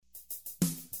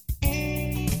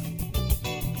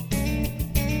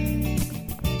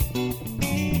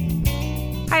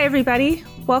Hi, everybody.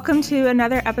 Welcome to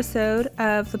another episode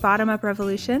of The Bottom Up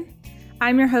Revolution.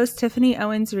 I'm your host, Tiffany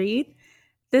Owens-Reed.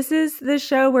 This is the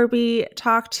show where we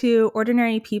talk to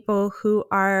ordinary people who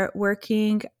are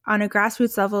working on a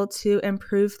grassroots level to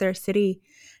improve their city.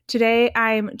 Today,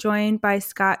 I'm joined by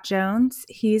Scott Jones.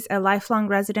 He's a lifelong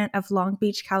resident of Long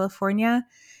Beach, California.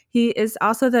 He is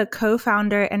also the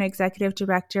co-founder and executive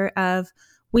director of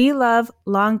We Love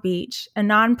Long Beach, a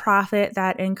nonprofit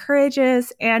that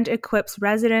encourages and equips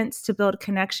residents to build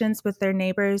connections with their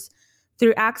neighbors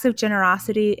through acts of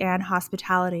generosity and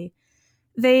hospitality.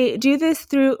 They do this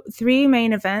through three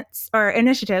main events or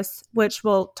initiatives, which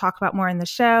we'll talk about more in the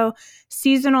show: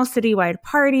 seasonal citywide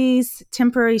parties,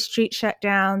 temporary street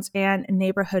shutdowns, and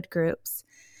neighborhood groups.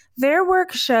 Their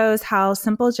work shows how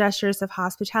simple gestures of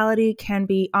hospitality can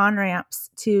be on-ramps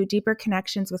to deeper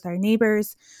connections with our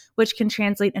neighbors, which can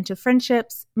translate into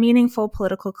friendships, meaningful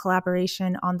political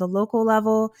collaboration on the local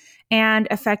level, and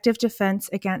effective defense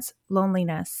against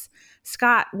loneliness.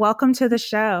 Scott, welcome to the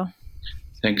show.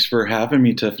 Thanks for having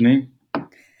me, Tiffany.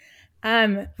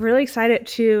 I'm really excited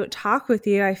to talk with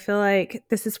you. I feel like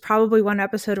this is probably one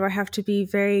episode where I have to be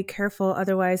very careful.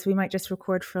 Otherwise, we might just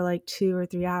record for like 2 or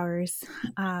 3 hours.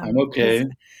 I'm okay.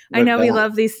 I know we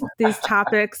love these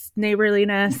topics: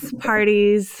 neighborliness,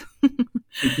 parties,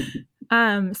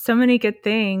 so many good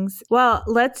things. Well,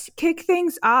 let's kick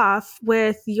things off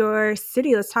with your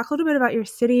city. Let's talk a little bit about your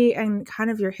city and kind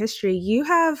of your history. You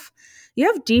have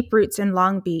deep roots in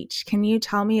Long Beach. Can you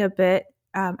tell me a bit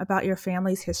about your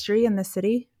family's history in the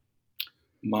city?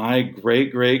 My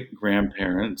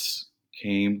great-great-grandparents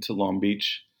came to Long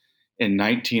Beach in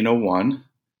 1901,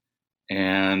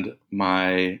 and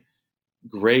my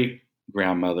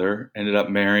great-grandmother ended up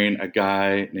marrying a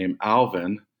guy named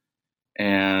Alvin,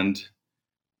 and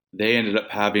they ended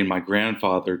up having my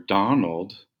grandfather,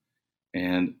 Donald,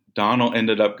 and Donald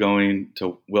ended up going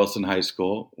to Wilson High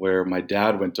School, where my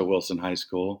dad went to Wilson High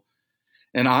School,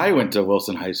 and I went to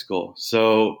Wilson High School.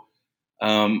 So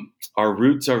our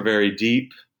roots are very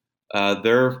deep.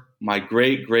 My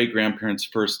great-great-grandparents'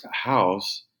 first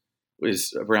house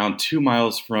was around 2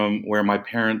 miles from where my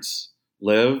parents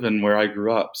live and where I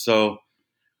grew up. So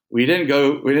we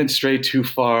didn't stray too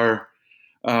far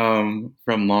from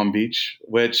Long Beach,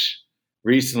 which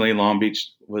recently Long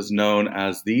Beach was known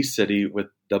as the city with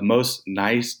the most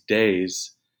nice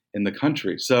days in the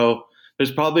country. So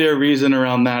there's probably a reason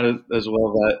around that as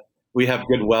well, that we have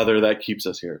good weather that keeps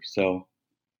us here. So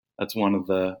that's one of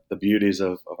the beauties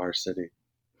of our city.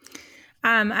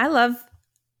 I love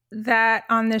that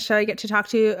on this show I get to talk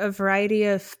to a variety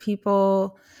of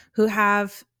people who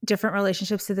have different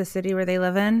relationships to the city where they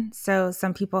live in. So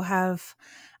some people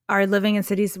are living in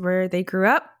cities where they grew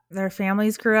up, their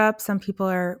families grew up. Some people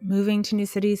are moving to new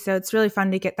cities. So it's really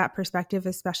fun to get that perspective,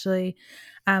 especially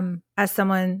as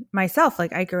someone myself.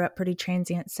 Like, I grew up pretty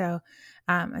transient. So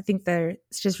I think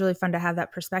it's just really fun to have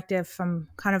that perspective from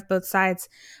kind of both sides.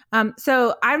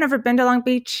 So I've never been to Long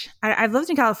Beach. I've lived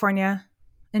in California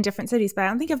in different cities, but I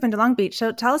don't think I've been to Long Beach.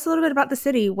 So tell us a little bit about the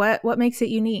city. What makes it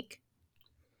unique?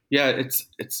 Yeah, it's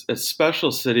a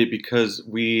special city because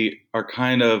we are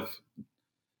kind of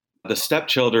the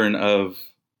stepchildren of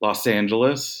Los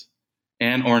Angeles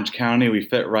and Orange County. We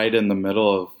fit right in the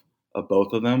middle of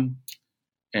both of them.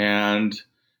 And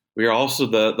we are also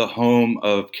the home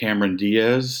of Cameron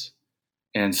Diaz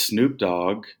and Snoop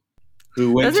Dogg,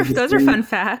 who went those are fun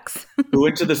facts. who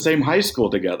went to the same high school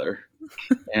together.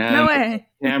 And no way.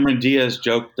 Cameron Diaz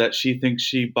joked that she thinks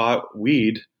she bought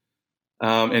weed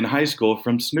in high school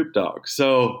from Snoop Dogg.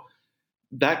 So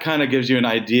that kind of gives you an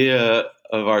idea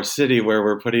of our city, where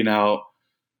we're putting out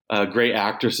great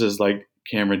actresses like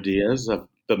Cameron Diaz of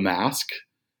The Mask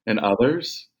and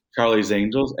others, Charlie's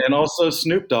Angels, and also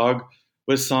Snoop Dogg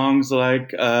with songs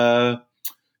like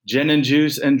Gin and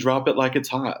Juice and Drop It Like It's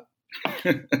Hot.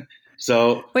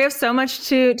 So we have so much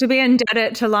to be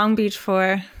indebted to Long Beach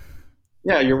for.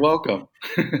 Yeah, you're welcome.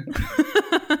 I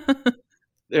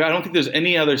don't think there's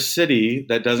any other city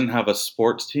that doesn't have a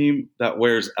sports team that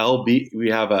wears LB. We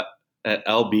have an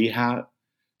LB hat.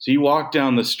 So you walk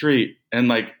down the street and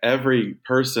like every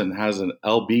person has an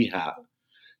LB hat.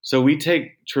 So we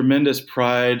take tremendous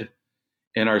pride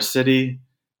in our city.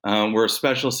 We're a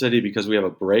special city because we have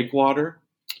a breakwater.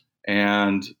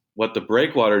 And what the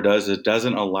breakwater does is it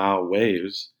doesn't allow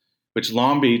waves, which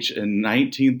Long Beach in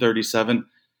 1937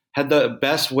 had the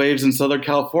best waves in Southern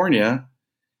California.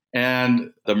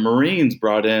 And the Marines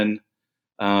brought in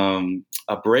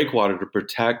a breakwater to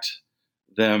protect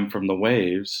them from the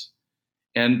waves.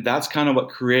 And that's kind of what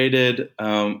created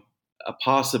a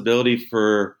possibility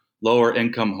for lower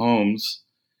income homes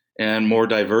and more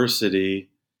diversity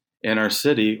in our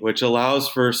city, which allows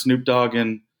for Snoop Dogg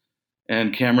and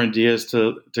Cameron Diaz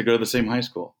to go to the same high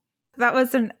school. That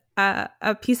was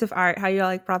a piece of art, how you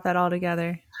like brought that all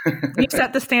together. You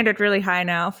set the standard really high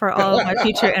now for all of my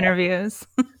future interviews.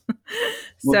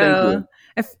 So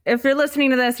if you're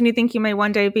listening to this and you think you may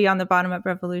one day be on the Bottom Up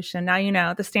Revolution, now you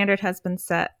know the standard has been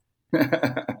set.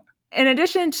 In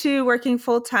addition to working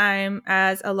full-time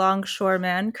as a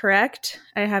longshoreman, correct?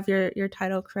 I have your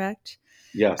title correct?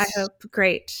 Yes. I hope.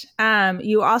 Great.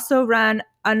 You also run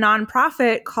a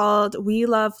nonprofit called We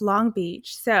Love Long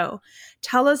Beach. So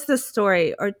tell us the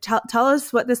story, or tell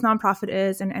us what this nonprofit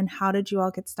is and how did you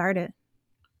all get started?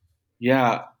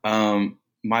 Yeah.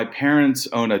 My parents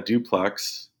own a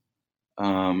duplex in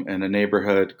a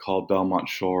neighborhood called Belmont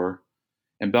Shore.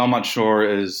 And Belmont Shore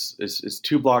is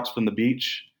 2 blocks from the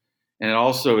beach. And it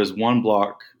also is 1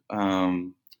 block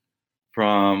from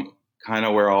kind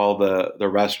of where all the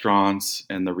restaurants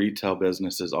and the retail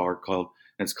businesses are called.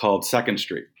 It's called 2nd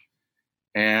Street.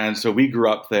 And so we grew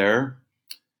up there.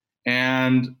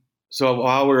 And so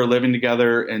while we were living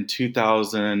together in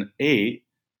 2008,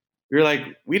 we were like,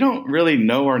 we don't really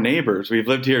know our neighbors. We've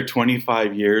lived here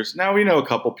 25 years. Now we know a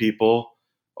couple people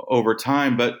over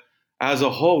time, but as a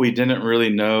whole, we didn't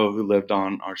really know who lived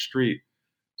on our street.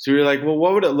 So we were like, well,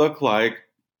 what would it look like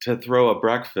to throw a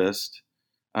breakfast?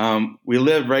 We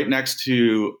lived right next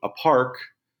to a park.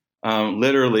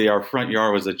 Literally, our front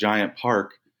yard was a giant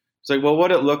park. It's like, well,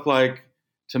 what would it look like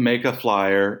to make a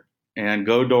flyer and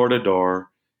go door to door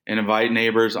and invite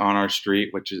neighbors on our street,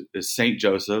 which is St.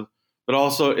 Joseph, but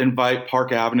also invite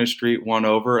Park Avenue Street one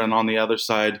over and on the other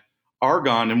side,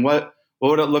 Argonne. And what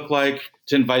would it look like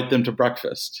to invite them to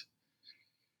breakfast?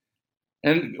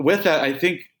 And with that, I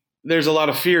think there's a lot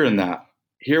of fear in that.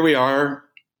 Here we are.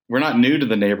 We're not new to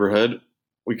the neighborhood.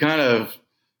 We kind of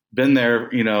been there,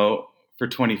 for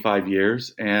 25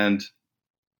 years. And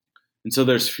so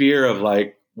there's fear of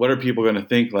like, what are people going to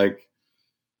think? Like,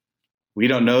 we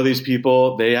don't know these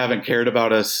people. They haven't cared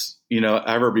about us,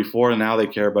 ever before. And now they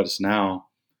care about us now.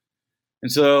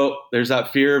 And so there's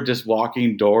that fear of just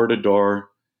walking door to door,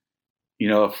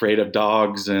 afraid of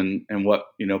dogs and what,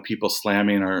 people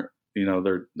slamming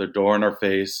their door in our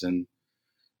face. And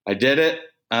I did it.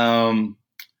 And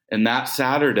that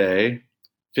Saturday,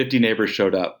 50 neighbors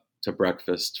showed up to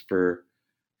breakfast for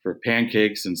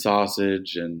pancakes and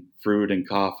sausage and fruit and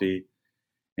coffee.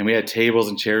 And we had tables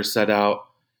and chairs set out.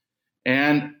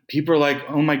 And people are like,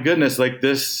 oh my goodness, like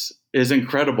this is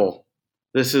incredible.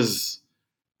 This is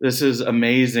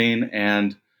amazing.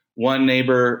 And one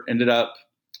neighbor ended up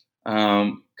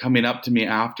coming up to me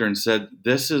after and said,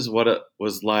 this is what it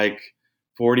was like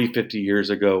 40, 50 years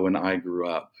ago when I grew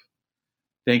up.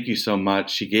 Thank you so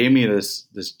much. She gave me this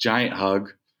giant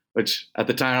hug, which at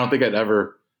the time I don't think I'd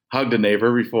ever hugged a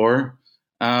neighbor before.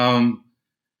 And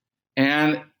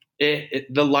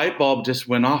the light bulb just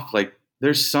went off. Like,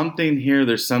 there's something here.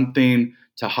 There's something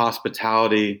to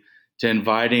hospitality, to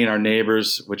inviting our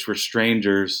neighbors, which were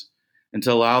strangers, and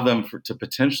to allow them to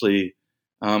potentially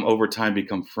over time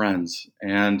become friends.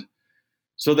 And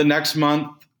so the next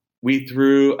month we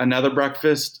threw another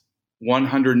breakfast.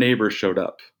 100 neighbors showed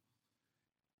up.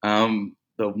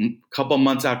 The couple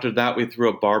months after that, we threw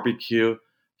a barbecue.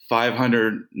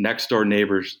 500 next door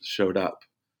neighbors showed up.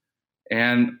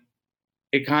 And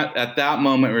at that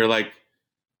moment, we were like,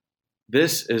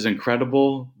 this is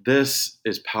incredible. This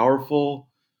is powerful.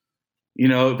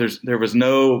 There was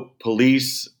no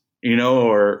police,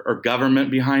 or government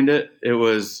behind it. It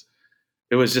was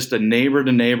just a neighbor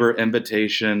to neighbor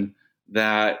invitation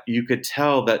that you could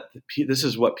tell that this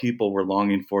is what people were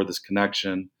longing for, this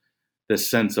connection, this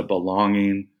sense of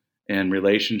belonging and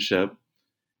relationship.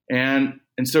 And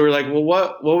so we're like, well,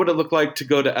 what would it look like to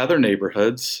go to other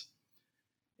neighborhoods?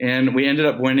 And we ended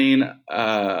up winning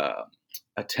a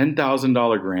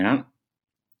 $10,000 grant.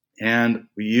 And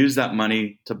we used that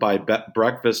money to buy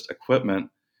breakfast equipment.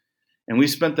 And we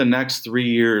spent the next 3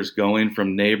 years going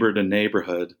from neighbor to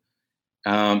neighborhood,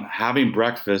 having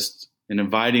breakfast and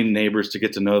inviting neighbors to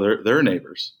get to know their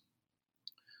neighbors.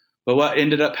 But what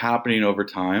ended up happening over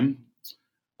time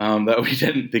that we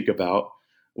didn't think about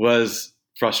was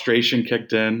frustration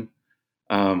kicked in,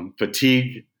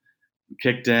 fatigue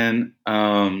kicked in.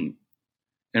 And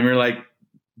we were like,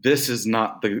 this is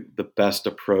not the best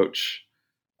approach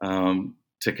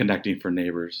to connecting for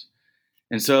neighbors.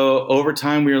 And so over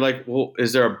time, we were like, well,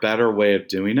 is there a better way of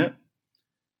doing it?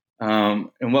 And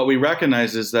what we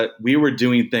recognized is that we were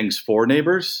doing things for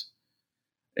neighbors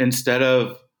instead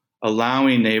of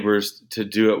allowing neighbors to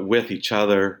do it with each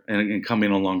other and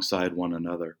coming alongside one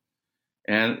another.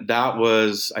 And that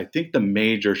was, I think, the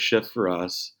major shift for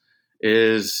us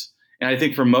is And I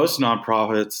think for most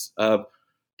nonprofits,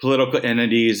 political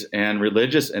entities and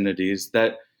religious entities,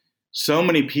 that so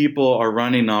many people are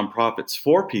running nonprofits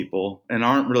for people and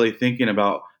aren't really thinking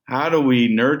about how do we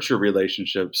nurture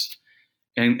relationships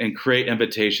and create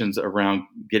invitations around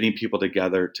getting people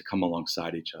together to come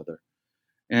alongside each other.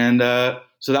 And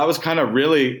so that was kind of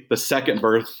really the second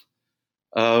birth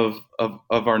of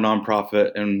our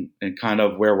nonprofit and kind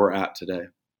of where we're at today.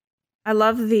 I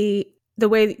love the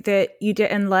way that you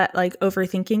didn't let like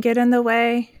overthinking get in the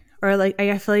way, or like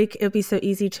I feel like it'd be so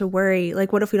easy to worry.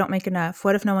 Like, what if we don't make enough?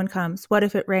 What if no one comes? What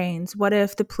if it rains? What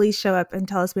if the police show up and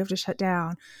tell us we have to shut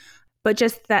down? But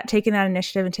just that taking that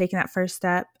initiative and taking that first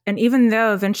step. And even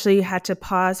though eventually you had to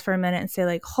pause for a minute and say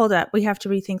like, hold up, we have to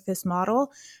rethink this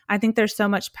model. I think there's so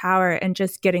much power in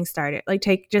just getting started. Like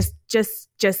just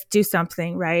do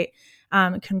something, right?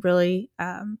 It can really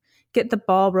get the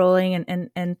ball rolling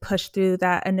and push through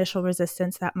that initial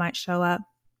resistance that might show up.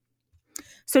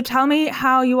 So tell me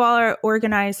how you all are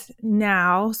organized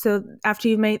now. So after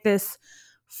you've made this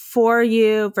for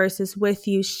you versus with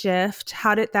you shift,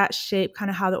 how did that shape kind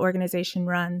of how the organization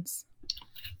runs?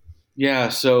 Yeah,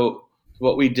 so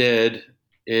what we did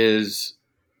is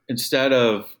instead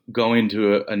of going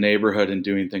to a neighborhood and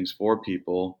doing things for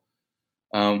people,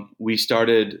 we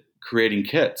started creating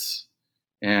kits.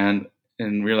 And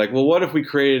we were like, well, what if we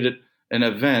created an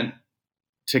event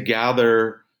to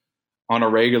gather on a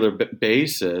regular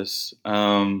basis,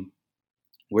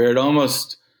 where it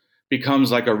almost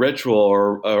becomes like a ritual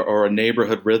or a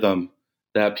neighborhood rhythm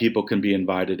that people can be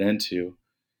invited into.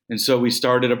 And so we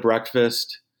started a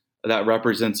breakfast that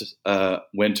represents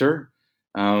winter.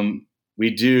 We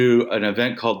do an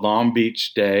event called Long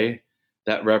Beach Day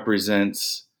that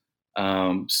represents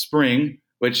spring,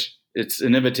 which it's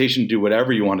an invitation to do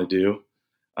whatever you want to do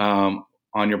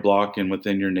on your block and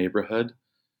within your neighborhood.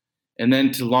 And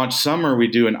then to launch summer, we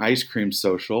do an ice cream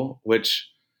social, which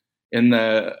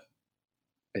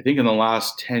I think in the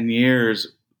last 10 years,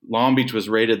 Long Beach was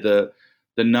rated the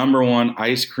number one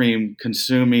ice cream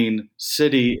consuming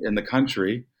city in the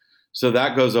country. So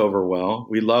that goes over well.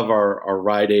 We love our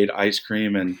Rite Aid ice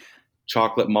cream and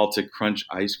chocolate malted crunch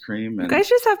ice cream. And you guys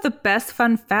just have the best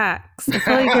fun facts. I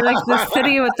feel like you're like the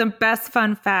city with the best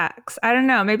fun facts. I don't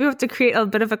know. Maybe we have to create a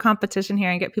bit of a competition here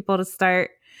and get people to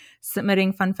start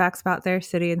submitting fun facts about their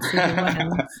city and see who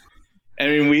wins. I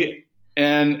mean,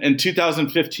 in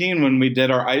 2015, when we did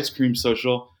our ice cream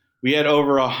social, we had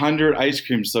over 100 ice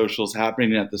cream socials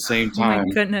happening at the same time. Oh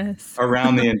my goodness.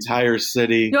 Around the entire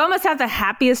city. You almost have the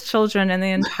happiest children in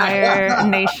the entire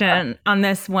nation on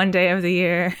this one day of the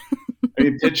year. I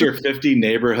mean, picture 50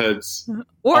 neighborhoods.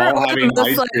 Or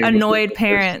just like annoyed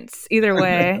parents. Either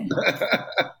way.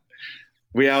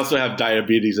 We also have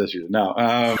diabetes issues. No.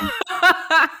 I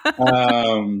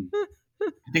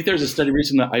think there's a study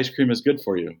recently that ice cream is good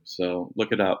for you. So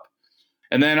look it up.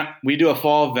 And then we do a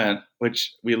fall event,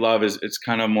 which we love. It's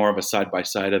kind of more of a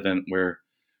side-by-side event where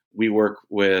we work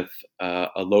with a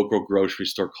local grocery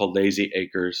store called Lazy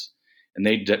Acres, and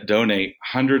they donate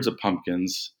hundreds of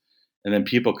pumpkins. And then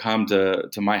people come to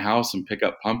my house and pick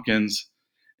up pumpkins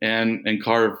and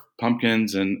carve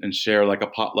pumpkins and share like a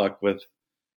potluck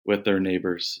with their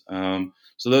neighbors.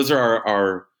 So those are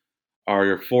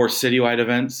our 4 citywide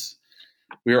events.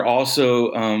 We are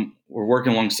also we're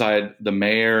working alongside the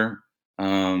mayor.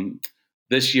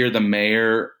 This year, the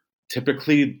mayor,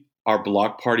 typically our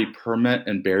block party permit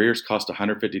and barriers cost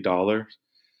 $150.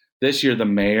 This year, the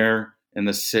mayor and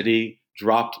the city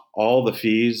dropped all the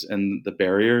fees and the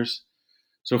barriers.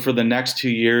 So for the next 2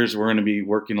 years, we're going to be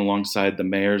working alongside the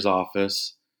mayor's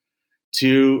office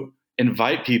to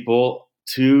invite people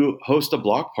to host a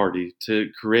block party, to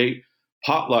create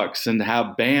potlucks and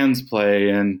have bands play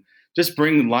and just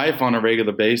bring life on a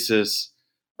regular basis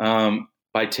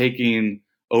by taking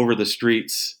over the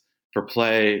streets for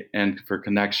play and for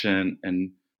connection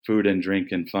and food and drink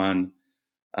and fun.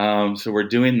 So we're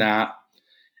doing that.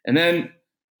 And then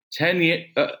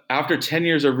after 10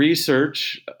 years of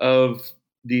research of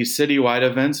these citywide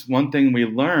events, one thing we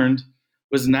learned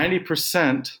was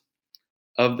 90%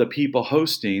 of the people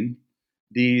hosting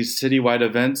these citywide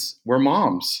events were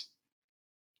moms.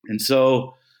 And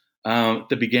so at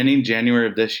the beginning, January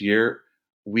of this year,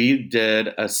 we did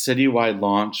a citywide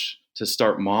launch to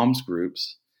start moms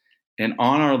groups. And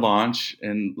on our launch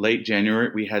in late January,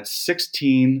 we had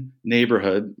 16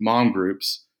 neighborhood mom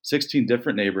groups, 16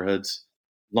 different neighborhoods,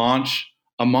 launch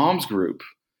a moms group.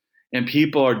 And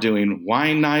people are doing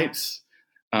wine nights,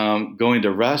 going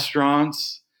to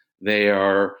restaurants.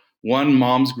 One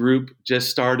mom's group just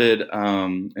started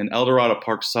in El Dorado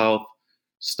Park South,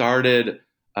 started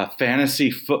a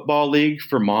fantasy football league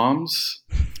for moms.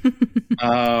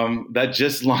 that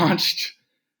just launched.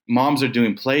 Moms are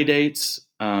doing play dates.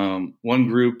 One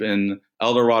group in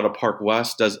El Dorado Park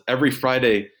West does every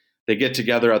Friday. They get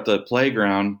together at the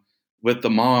playground with the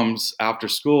moms after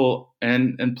school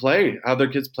and play, have their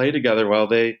kids play together while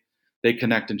they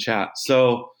connect and chat.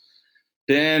 So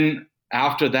then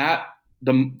after that,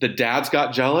 the dads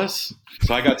got jealous.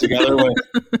 So I got together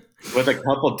with a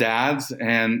couple dads,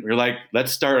 and we're like,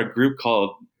 let's start a group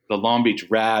called the Long Beach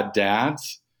Rad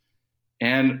Dads.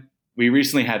 And we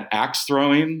recently had axe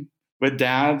throwing with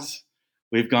dads.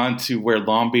 We've gone to where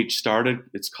Long Beach started.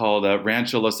 It's called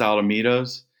Rancho Los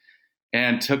Alamitos,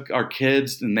 and took our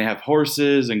kids, and they have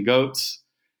horses and goats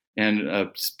and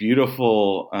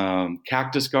beautiful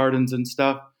cactus gardens and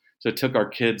stuff. So I took our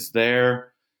kids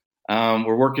there.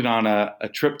 We're working on a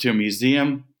trip to a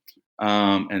museum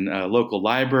and a local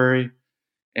library.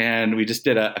 And we just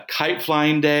did a kite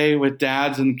flying day with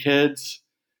dads and kids.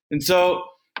 And so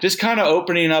just kind of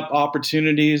opening up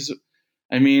opportunities.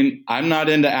 I mean, I'm not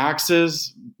into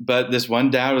axes, but this one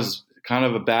dad was kind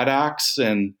of a bad axe.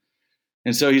 And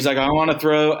so he's like, I want to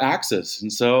throw axes.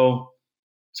 And so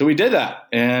we did that.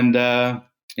 And I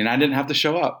didn't have to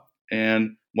show up.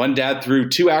 And one dad threw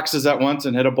 2 axes at once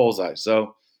and hit a bullseye.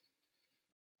 So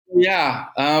yeah.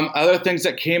 Other things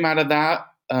that came out of that,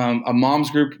 a mom's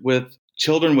group with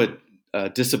children with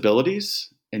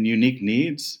disabilities and unique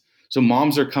needs. So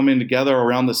moms are coming together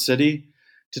around the city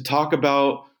to talk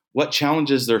about what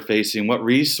challenges they're facing, what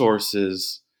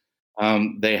resources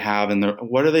they have, and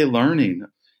what are they learning,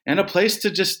 and a place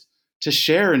to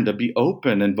share and to be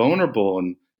open and vulnerable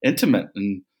and intimate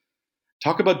and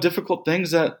talk about difficult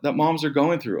things that moms are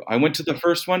going through. I went to the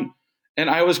first one and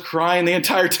I was crying the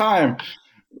entire time,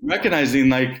 recognizing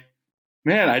like,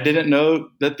 man, I didn't know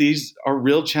that these are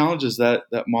real challenges that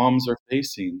moms are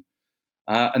facing.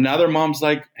 Another mom's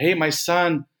like, hey, my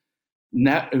son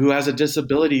who has a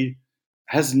disability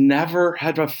has never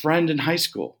had a friend in high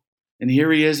school. And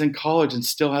here he is in college and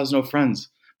still has no friends,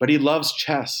 but he loves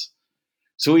chess.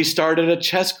 So he started a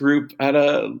chess group at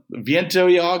a Viento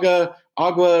y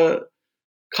Agua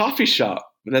coffee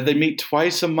shop that they meet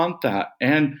twice a month at.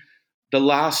 And the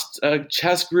last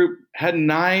chess group had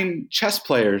 9 chess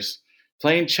players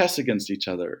playing chess against each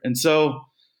other. And so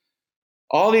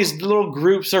all these little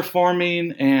groups are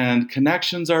forming and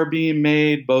connections are being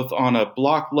made both on a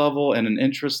block level and an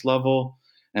interest level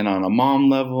and on a mom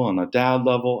level and a dad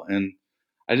level. And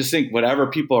I just think whatever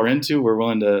people are into, we're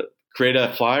willing to create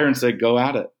a flyer and say, go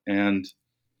at it. And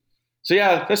so,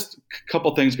 yeah, that's a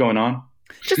couple things going on.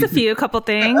 Just a couple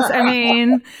things. I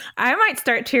mean, I might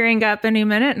start tearing up any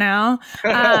minute now.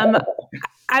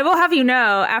 I will have you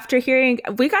know, after hearing,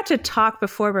 we got to talk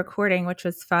before recording, which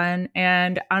was fun.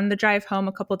 And on the drive home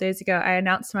a couple days ago, I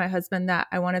announced to my husband that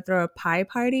I want to throw a pie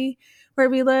party where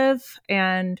we live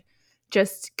and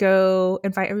just go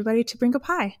invite everybody to bring a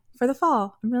pie for the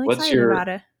fall. I'm really excited about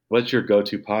it. What's your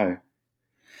go-to pie?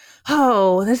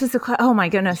 Oh, oh my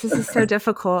goodness, this is so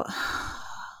difficult.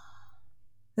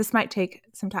 This might take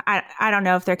some time. I don't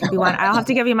know if there can be one. I'll have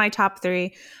to give you my top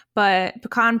 3, but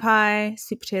pecan pie,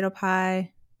 sweet potato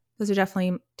pie, those are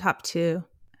definitely top 2.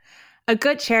 A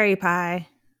good cherry pie.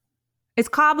 It's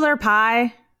cobbler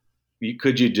pie.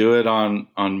 Could you do it on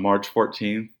March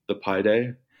 14th, the pie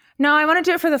day? No, I want to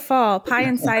do it for the fall. Pie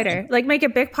and cider. Like make a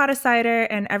big pot of cider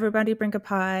and everybody bring a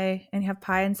pie and have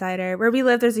pie and cider. Where we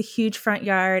live, there's a huge front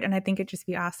yard and I think it'd just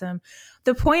be awesome.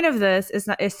 The point of this is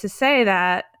to say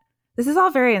that this is all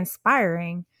very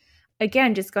inspiring.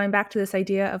 Again, just going back to this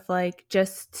idea of like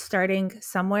just starting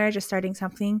somewhere, just starting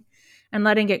something and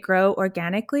letting it grow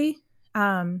organically.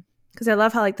 Because I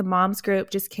love how like the moms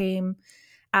group just came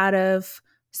out of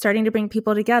starting to bring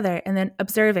people together and then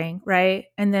observing, right?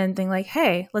 And then being like,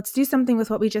 hey, let's do something with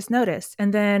what we just noticed.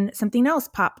 And then something else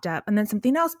popped up and then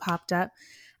something else popped up.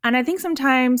 And I think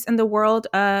sometimes in this world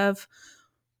of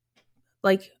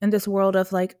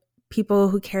people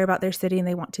who care about their city and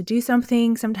they want to do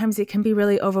something, sometimes it can be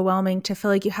really overwhelming to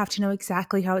feel like you have to know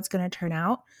exactly how it's going to turn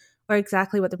out or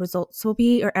exactly what the results will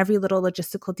be or every little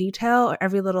logistical detail or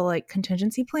every little like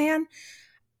contingency plan.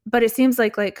 But it seems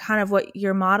like kind of what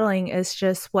you're modeling is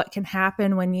just what can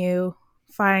happen when you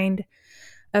find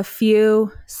a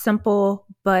few simple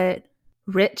but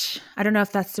rich, I don't know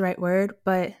if that's the right word,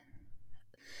 but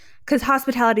because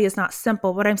hospitality is not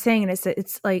simple. What I'm saying is that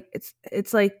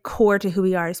it's like core to who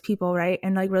we are as people, right?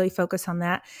 And like really focus on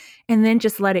that and then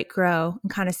just let it grow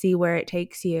and kind of see where it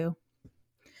takes you.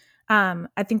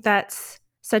 I think that's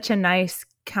such a nice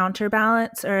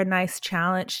counterbalance or a nice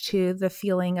challenge to the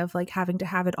feeling of like having to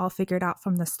have it all figured out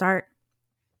from the start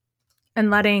and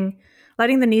letting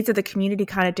the needs of the community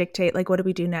kind of dictate like what do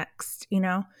we do next, you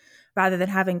know? rather than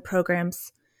having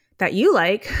programs that you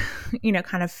like,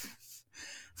 kind of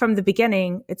from the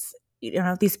beginning. It's,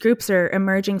 these groups are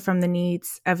emerging from the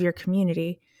needs of your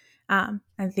community. I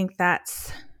think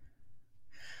that's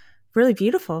really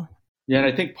beautiful. Yeah, and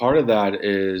I think part of that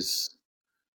is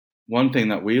one thing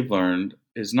that we've learned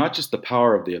is not just the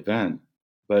power of the event,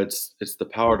 but it's the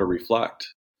power to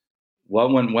reflect.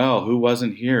 What went well? Who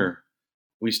wasn't here?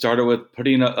 We started with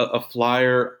putting a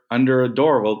flyer under a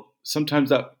door. Well, sometimes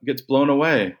that gets blown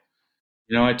away.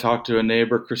 I talked to a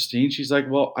neighbor, Christine. She's like,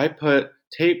 well, I put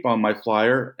tape on my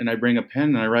flyer and I bring a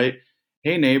pen and I write,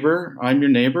 hey, neighbor, I'm your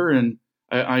neighbor and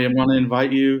I want to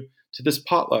invite you to this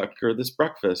potluck or this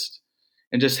breakfast.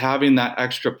 And just having that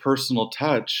extra personal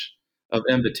touch of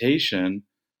invitation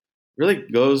really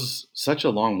goes such a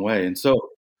long way. And so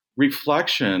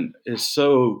reflection is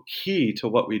so key to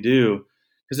what we do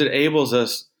because it enables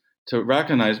us to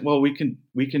recognize, well, we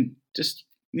can just,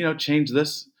 change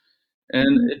this,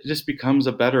 and it just becomes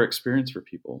a better experience for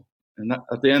people. And that,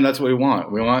 at the end, that's what we want.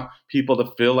 We want people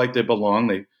to feel like they belong.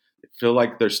 They feel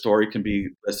like their story can be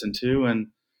listened to, and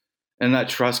that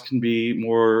trust can be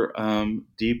more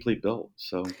deeply built.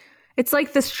 So it's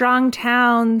like the strong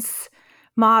towns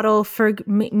model for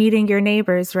meeting your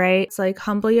neighbors, right? It's like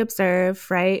humbly observe,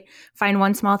 right? Find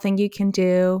one small thing you can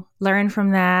do, learn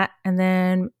from that, and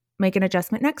then make an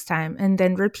adjustment next time, and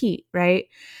then repeat, right?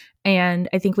 And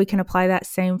I think we can apply that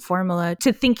same formula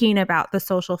to thinking about the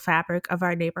social fabric of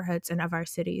our neighborhoods and of our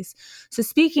cities. So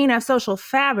speaking of social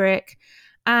fabric,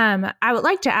 I would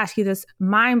like to ask you this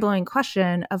mind-blowing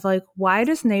question of like, why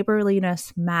does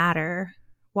neighborliness matter?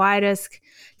 Why does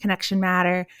connection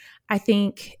matter? I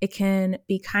think it can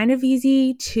be kind of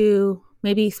easy to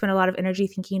maybe spend a lot of energy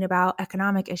thinking about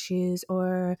economic issues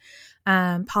or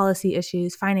policy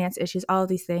issues, finance issues, all of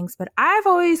these things. But I've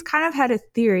always kind of had a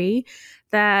theory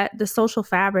that the social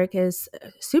fabric is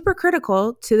super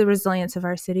critical to the resilience of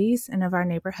our cities and of our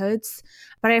neighborhoods.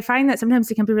 But I find that sometimes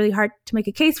it can be really hard to make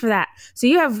a case for that. So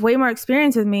you have way more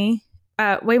experience with me,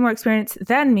 way more experience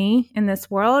than me in this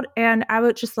world. And I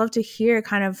would just love to hear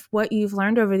kind of what you've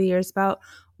learned over the years about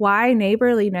why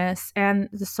neighborliness and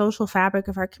the social fabric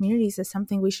of our communities is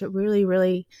something we should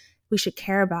we should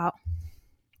care about.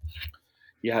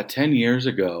 Yeah, 10 years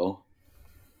ago,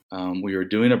 we were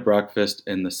doing a breakfast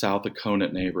in the South of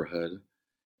Conant neighborhood,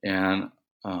 and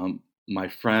my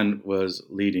friend was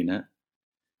leading it.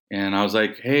 And I was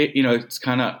like, hey, it's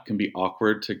kind of can be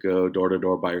awkward to go door to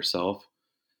door by yourself.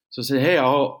 So I said, hey,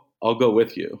 I'll go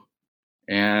with you.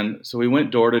 And so we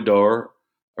went door to door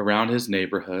around his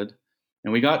neighborhood,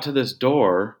 and we got to this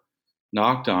door,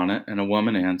 knocked on it, and a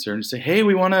woman answered and said, hey,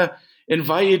 we want to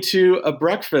invite you to a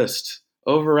breakfast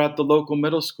over at the local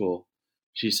middle school.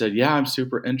 She said, yeah, I'm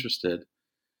super interested.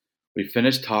 We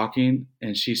finished talking,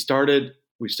 and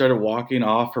we started walking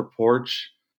off her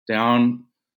porch down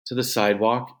to the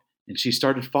sidewalk, and she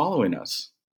started following us.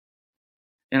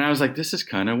 And I was like, this is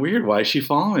kind of weird. Why is she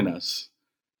following us?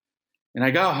 And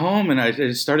I got home and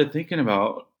I started thinking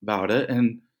about it.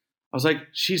 And I was like,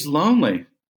 she's lonely.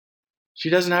 She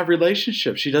doesn't have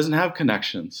relationships. She doesn't have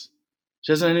connections.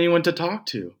 She doesn't have anyone to talk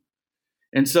to.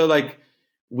 And so like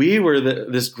we were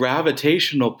this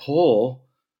gravitational pull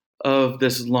of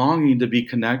this longing to be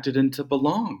connected and to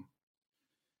belong.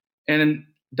 And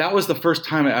that was the first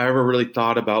time I ever really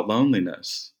thought about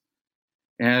loneliness.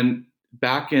 And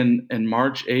back in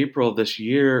March, April this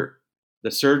year,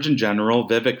 the Surgeon General,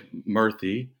 Vivek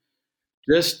Murthy,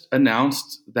 just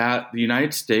announced that the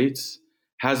United States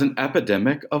has an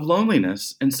epidemic of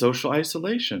loneliness and social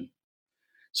isolation.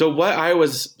 So what I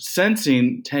was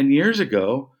sensing 10 years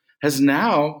ago has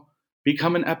now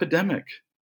become an epidemic.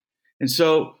 And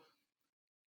so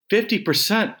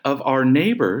 50% of our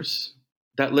neighbors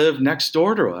that live next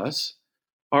door to us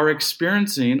are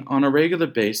experiencing on a regular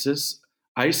basis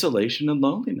isolation and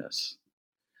loneliness.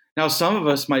 Now, some of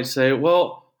us might say,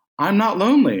 well, I'm not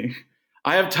lonely.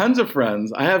 I have tons of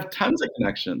friends. I have tons of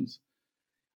connections.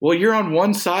 Well, you're on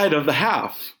one side of the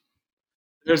half.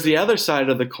 There's the other side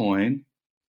of the coin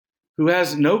who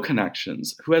has no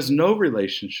connections, who has no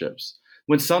relationships.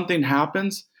 When something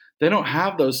happens, they don't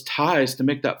have those ties to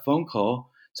make that phone call,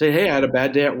 say, hey, I had a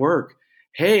bad day at work.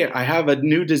 Hey, I have a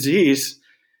new disease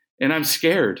and I'm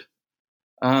scared.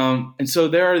 And so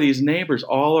there are these neighbors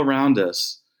all around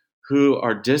us who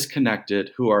are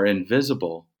disconnected, who are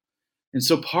invisible. And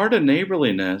so part of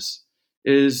neighborliness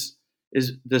is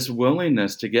this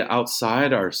willingness to get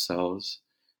outside ourselves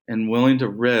and willing to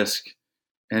risk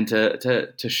and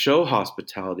to show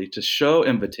hospitality, to show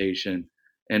invitation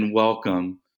and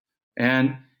welcome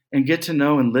and get to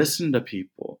know and listen to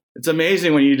people. It's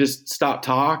amazing when you just stop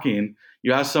talking,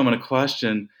 you ask someone a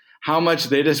question, how much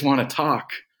they just want to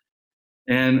talk.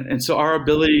 And so our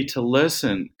ability to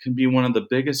listen can be one of the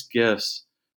biggest gifts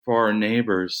for our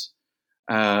neighbors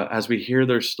as we hear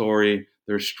their story,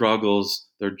 their struggles,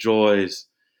 their joys,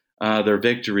 their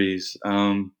victories.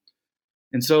 And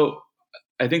so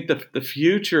I think the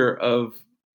future of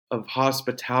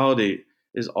hospitality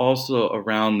is also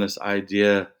around this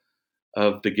idea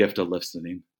of the gift of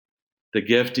listening, the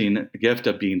gift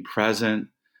of being present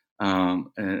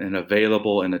and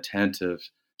available and attentive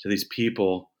to these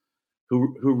people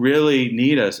who really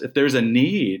need us. If there's a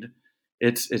need,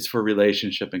 it's for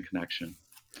relationship and connection.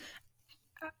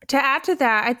 To add to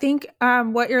that, I think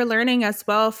what you're learning as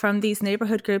well from these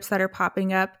neighborhood groups that are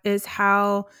popping up is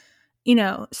how,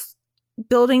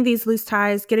 building these loose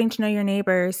ties, getting to know your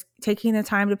neighbors, taking the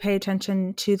time to pay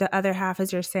attention to the other half,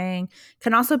 as you're saying,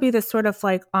 can also be this sort of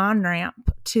like on-ramp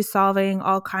to solving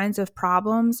all kinds of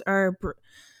problems or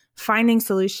finding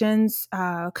solutions,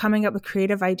 coming up with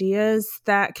creative ideas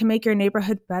that can make your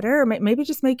neighborhood better, or maybe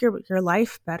just make your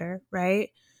life better, right?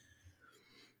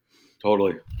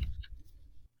 Totally.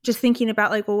 Just thinking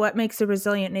about like, well, what makes a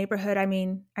resilient neighborhood? I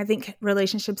mean, I think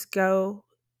relationships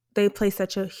they play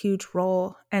such a huge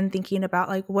role, and thinking about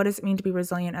like, what does it mean to be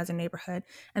resilient as a neighborhood?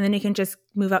 And then you can just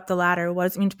move up the ladder. What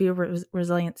does it mean to be a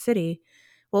resilient city?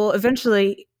 Well,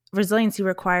 eventually resiliency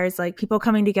requires like people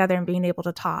coming together and being able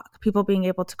to talk, people being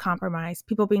able to compromise,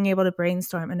 people being able to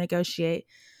brainstorm and negotiate.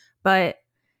 But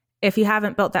if you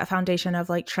haven't built that foundation of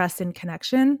like trust and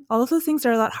connection, all of those things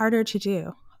are a lot harder to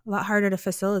do, a lot harder to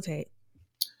facilitate.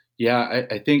 Yeah,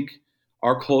 I think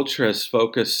our culture has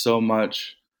focused so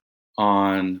much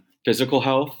on physical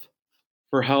health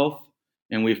for health,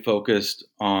 and we're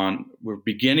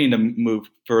beginning to move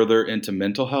further into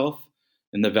mental health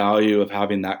and the value of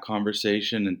having that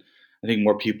conversation. And I think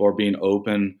more people are being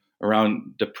open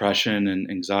around depression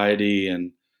and anxiety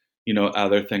and,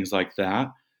 other things like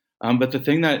that. But the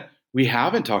thing that we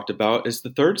haven't talked about is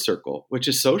the third circle, which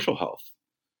is social health.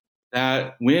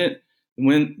 That when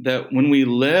we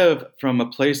live from a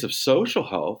place of social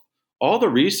health, all the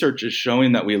research is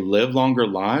showing that we live longer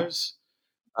lives.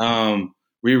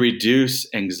 We reduce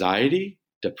anxiety,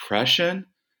 depression,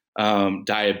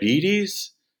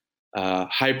 diabetes,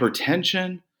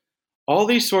 hypertension, all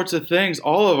these sorts of things.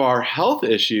 All of our health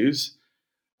issues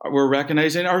we're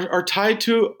recognizing are tied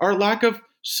to our lack of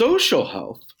social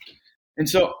health. And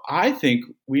so I think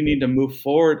we need to move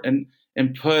forward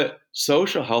and put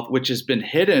social health, which has been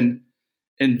hidden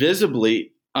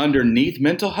invisibly underneath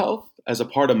mental health, as a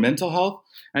part of mental health.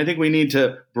 And I think we need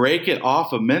to break it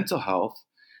off of mental health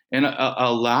and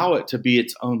allow it to be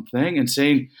its own thing, and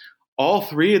saying all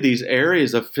three of these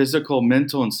areas of physical,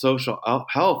 mental, and social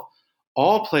health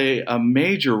all play a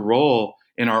major role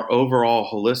in our overall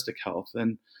holistic health.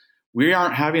 And we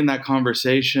aren't having that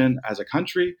conversation as a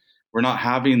country. We're not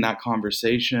having that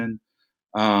conversation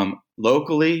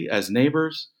locally as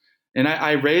neighbors. And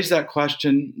I raised that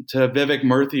question to Vivek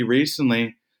Murthy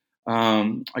recently.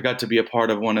 I got to be a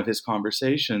part of one of his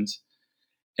conversations,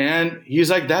 and he's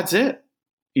like, that's it.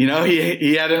 He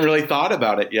hadn't really thought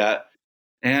about it yet.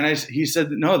 And he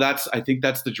said, no, I think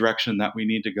that's the direction that we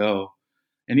need to go.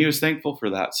 And he was thankful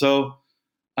for that. So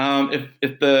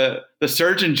if the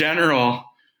Surgeon General,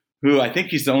 who I think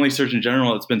he's the only Surgeon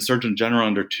General that's been Surgeon General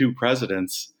under two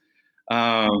presidents,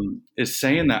 is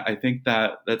saying that, I think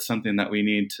that's something that we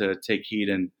need to take heed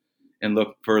and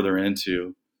look further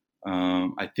into.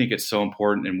 I think it's so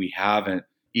important, and we haven't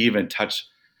even touched,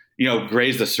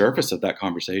 grazed the surface of that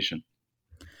conversation.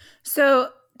 So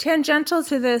tangential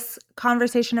to this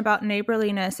conversation about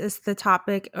neighborliness is the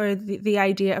topic, or the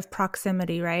idea of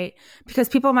proximity, right? Because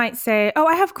people might say, oh,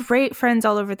 I have great friends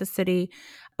all over the city.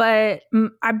 But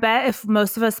I bet if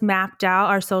most of us mapped out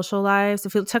our social lives,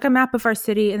 if we took a map of our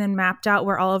city and then mapped out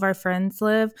where all of our friends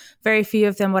live, very few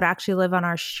of them would actually live on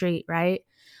our street, right?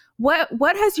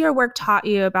 What has your work taught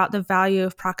you about the value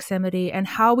of proximity, and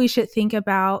how we should think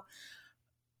about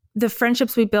the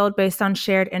friendships we build based on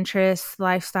shared interests,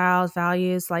 lifestyles,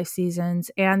 values, life seasons,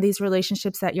 and these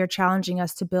relationships that you're challenging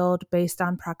us to build based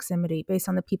on proximity, based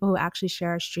on the people who actually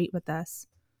share our street with us?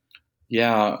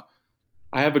 Yeah.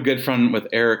 I have a good friend with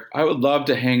Eric. I would love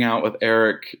to hang out with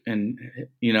Eric and,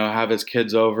 have his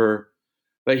kids over,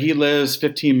 but he lives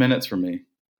 15 minutes from me.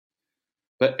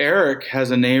 But Eric has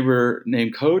a neighbor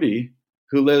named Cody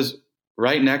who lives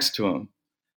right next to him.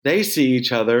 They see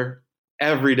each other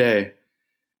every day.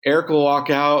 Eric will walk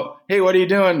out. Hey, what are you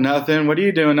doing? Nothing. What are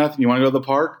you doing? Nothing. You want to go to the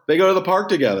park? They go to the park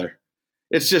together.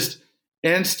 It's just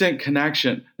instant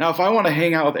connection. Now, if I want to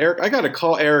hang out with Eric, I got to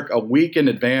call Eric a week in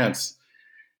advance.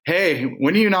 Hey,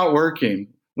 when are you not working?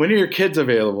 When are your kids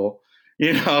available?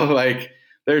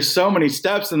 there's so many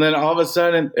steps. And then all of a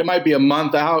sudden it might be a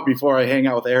month out before I hang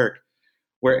out with Eric,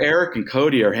 where Eric and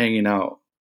Cody are hanging out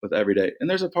with every day. And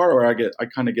there's a part where I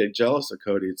kind of get jealous of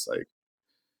Cody. It's like,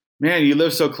 man, you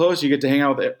live so close. You get to hang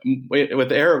out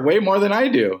with Eric way more than I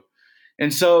do.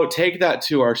 And so take that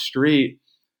to our street.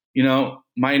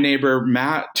 My neighbor,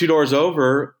 Matt, 2 doors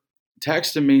over,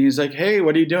 texted me. He's like, hey,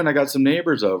 what are you doing? I got some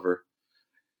neighbors over.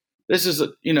 This is,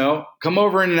 come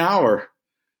over in an hour,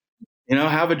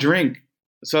 have a drink.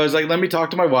 So I was like, let me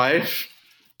talk to my wife.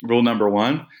 Rule number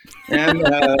 1. And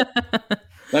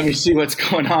let me see what's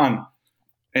going on.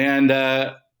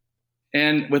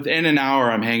 And within an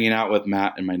hour, I'm hanging out with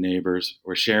Matt and my neighbors.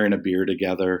 We're sharing a beer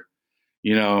together.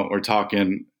 We're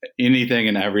talking anything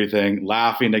and everything,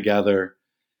 laughing together,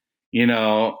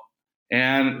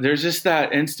 and there's just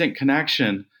that instant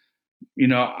connection.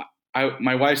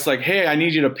 My wife's like, hey, I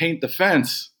need you to paint the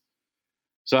fence.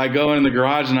 So I go in the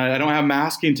garage and I don't have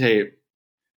masking tape.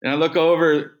 And I look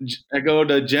over, I go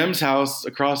to Jim's house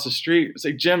across the street. It's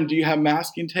like, Jim, do you have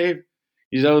masking tape?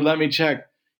 He's like, oh, let me check.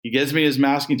 He gives me his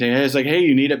masking tape. He's like, hey,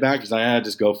 you need it back? He's like,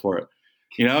 just go for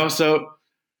it. So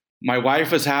my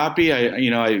wife was happy.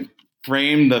 I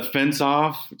framed the fence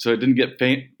off so it didn't get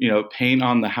paint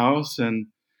on the house. And,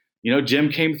 Jim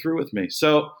came through with me.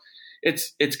 So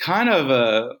it's kind of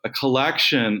a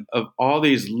collection of all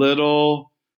these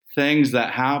little things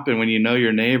that happen when you know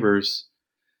your neighbors,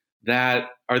 that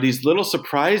are these little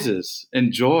surprises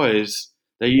and joys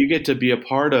that you get to be a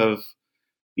part of.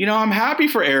 I'm happy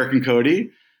for Eric and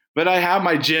Cody, but I have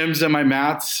my Jims and my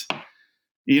Matts,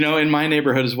 in my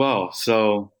neighborhood as well.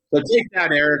 So take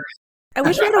that, Eric. I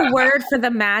wish we had a word for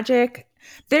the magic.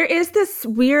 There is this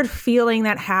weird feeling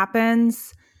that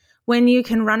happens when you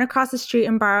can run across the street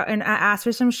and borrow and ask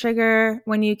for some sugar,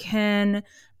 when you can,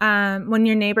 when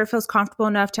your neighbor feels comfortable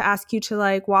enough to ask you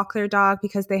to walk their dog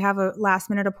because they have a last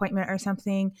minute appointment or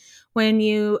something, when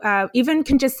you even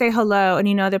can just say hello and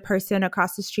the person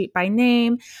across the street by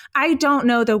name. I don't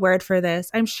know the word for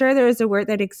this. I'm sure there is a word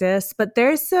that exists, but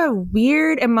there's a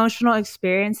weird emotional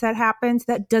experience that happens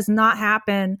that does not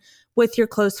happen with your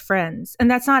close friends. And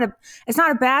it's not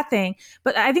a bad thing.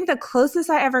 But I think the closest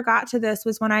I ever got to this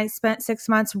was when I spent 6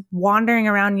 months wandering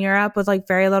around Europe with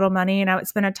very little money. And I would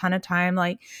spend a ton of time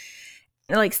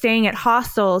staying at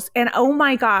hostels. And oh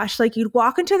my gosh, you'd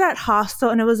walk into that hostel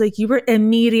and it was you were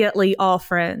immediately all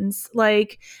friends.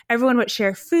 Everyone would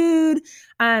share food.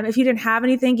 If you didn't have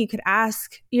anything, you could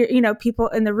ask your, people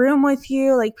in the room with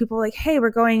you, people hey, we're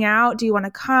going out. Do you want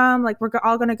to come? We're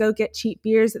all going to go get cheap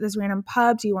beers at this random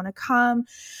pub. Do you want to come?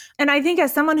 And I think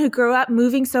as someone who grew up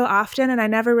moving so often, and I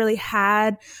never really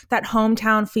had that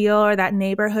hometown feel or that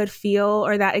neighborhood feel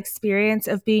or that experience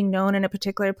of being known in a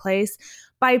particular place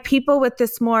by people with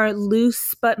this more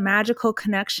loose but magical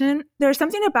connection. There's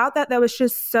something about that was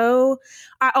just so,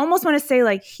 I almost want to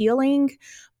say healing,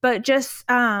 but just,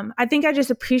 I think I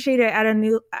just appreciate it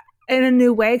in a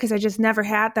new way because I just never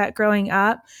had that growing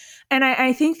up. And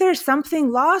I think there's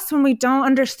something lost when we don't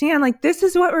understand, this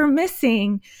is what we're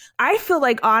missing. I feel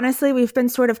honestly, we've been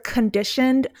sort of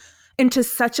conditioned into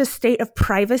such a state of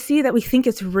privacy that we think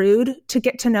it's rude to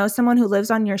get to know someone who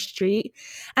lives on your street.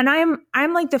 And I'm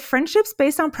the friendships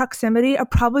based on proximity are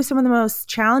probably some of the most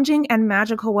challenging and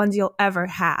magical ones you'll ever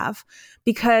have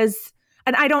because,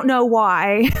 and I don't know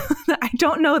why, I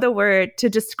don't know the word to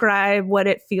describe what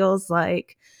it feels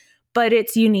like, but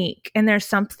it's unique and there's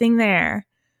something there.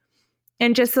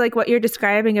 And just what you're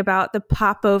describing about the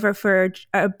pop over for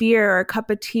a beer or a cup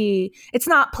of tea, it's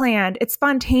not planned. It's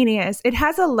spontaneous. It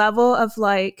has a level of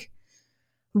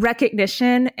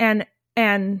recognition. And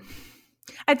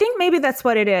I think maybe that's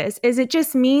what it is it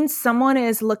just means someone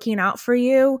is looking out for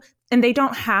you and they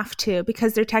don't have to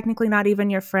because they're technically not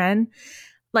even your friend.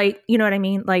 You know what I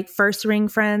mean? First ring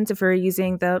friends, if we're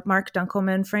using the Mark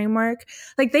Dunkelman framework,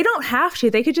 they don't have to,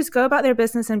 they could just go about their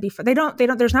business and be, they don't,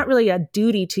 there's not really a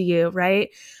duty to you. Right.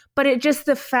 But it just,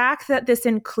 the fact that this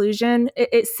inclusion,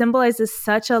 it symbolizes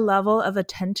such a level of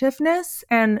attentiveness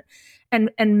and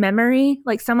memory,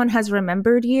 someone has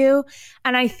remembered you.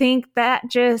 And I think that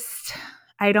just,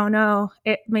 I don't know,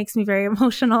 it makes me very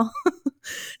emotional,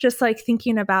 just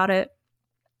thinking about it.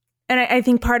 And I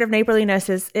think part of neighborliness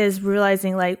is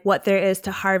realizing what there is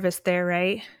to harvest there,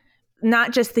 right?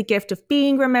 Not just the gift of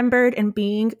being remembered and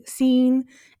being seen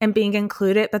and being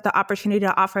included, but the opportunity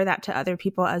to offer that to other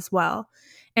people as well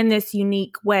in this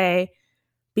unique way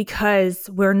because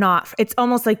it's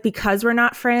almost because we're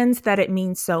not friends that it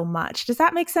means so much. Does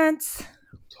that make sense?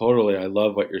 Totally. I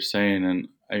love what you're saying. And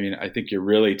I mean, I think you're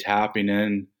really tapping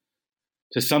in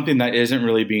to something that isn't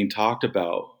really being talked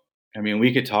about. I mean,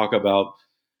 we could talk about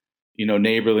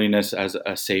neighborliness as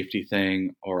a safety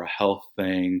thing or a health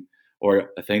thing or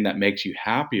a thing that makes you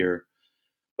happier.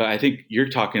 But I think you're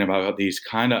talking about these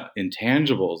kind of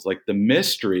intangibles, like the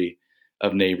mystery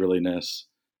of neighborliness.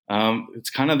 It's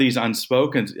kind of these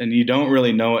unspoken, and you don't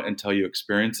really know it until you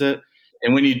experience it.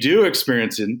 And when you do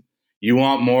experience it, you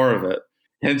want more of it.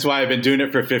 Hence why I've been doing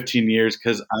it for 15 years,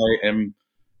 because I am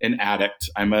an addict.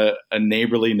 I'm a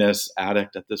neighborliness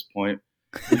addict at this point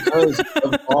because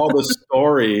of all the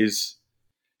stories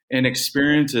and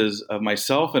experiences of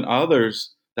myself and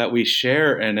others that we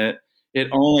share in it. It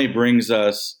only brings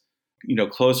us,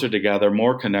 closer together,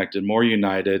 more connected, more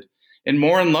united, and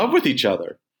more in love with each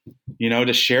other,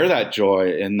 to share that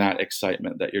joy and that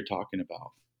excitement that you're talking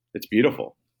about. It's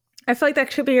beautiful. I feel like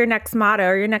that should be your next motto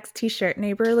or your next t-shirt,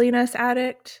 neighborliness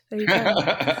addict. There you go.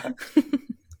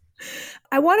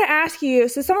 I want to ask you,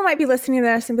 so someone might be listening to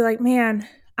this and be like, man,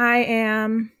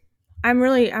 I'm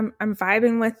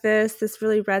vibing with this. This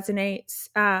really resonates.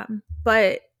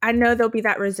 But I know there'll be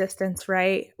that resistance,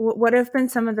 right? What have been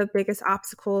some of the biggest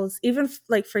obstacles, even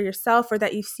like for yourself or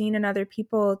that you've seen in other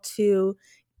people, to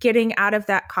getting out of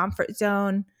that comfort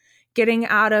zone, getting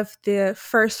out of the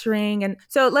first ring? And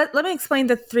so let me explain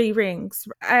the 3 rings.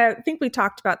 I think we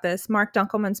talked about this. Mark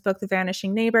Dunkelman's book, The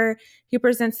Vanishing Neighbor, he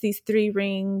presents these 3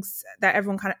 rings that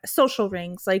everyone kind of, social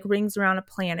rings, like rings around a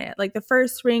planet. Like the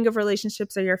first ring of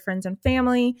relationships are your friends and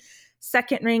family.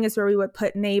 Second ring is where we would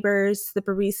put neighbors, the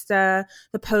barista,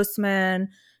 the postman,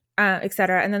 et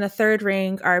cetera. And then the third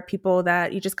ring are people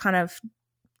that you just kind of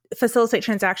facilitate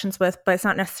transactions with, but it's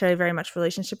not necessarily very much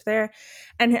relationship there.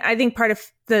 And I think part of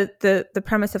the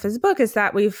premise of his book is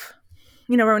that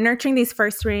we're nurturing these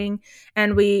first ring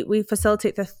and we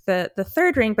facilitate the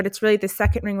third ring, but it's really the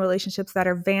second ring relationships that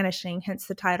are vanishing, hence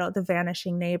the title, The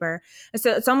Vanishing Neighbor. And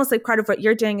so it's almost like part of what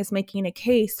you're doing is making a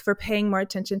case for paying more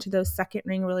attention to those second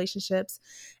ring relationships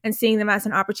and seeing them as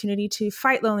an opportunity to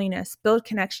fight loneliness, build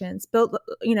connections, build,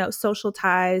 social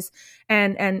ties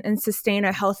and sustain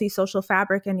a healthy social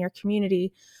fabric in your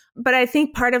community. But I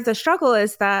think part of the struggle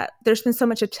is that there's been so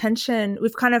much attention.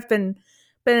 We've kind of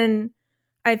been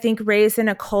I think, raised in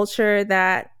a culture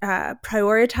that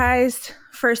prioritized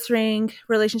first ring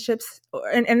relationships.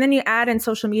 And then you add in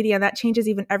social media, that changes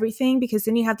even everything, because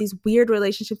then you have these weird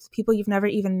relationships with people you've never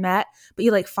even met, but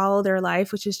you follow their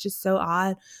life, which is just so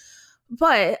odd.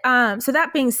 But so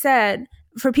that being said,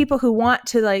 for people who want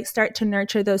to start to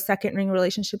nurture those second ring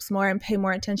relationships more and pay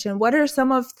more attention, what are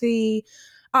some of the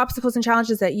obstacles and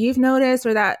challenges that you've noticed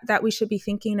or that we should be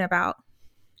thinking about?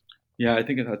 Yeah, I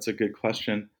think that's a good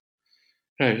question.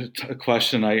 A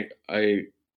question I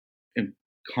am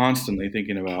constantly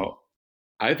thinking about.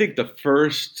 I think the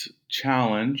first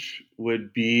challenge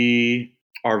would be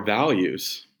our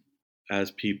values as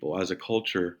people, as a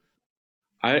culture.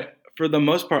 For the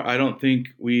most part, I don't think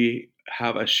we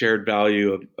have a shared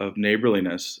value of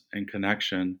neighborliness and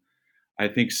connection. I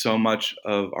think so much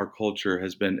of our culture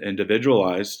has been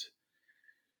individualized,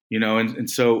 and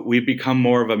so we've become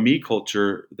more of a me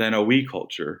culture than a we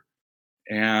culture.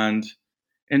 And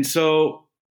so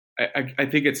I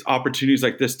think it's opportunities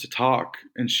like this to talk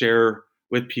and share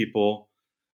with people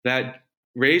that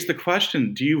raise the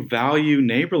question, do you value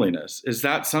neighborliness? Is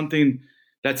that something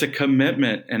that's a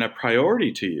commitment and a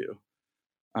priority to you?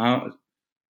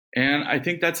 And I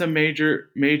think that's a major,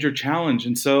 major challenge.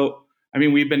 And so,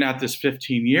 we've been at this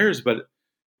 15 years, but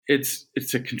it's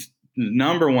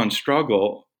number one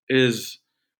struggle it's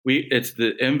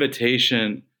the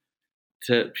invitation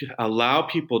to allow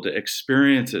people to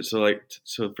experience it.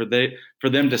 So for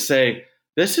them to say,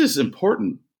 this is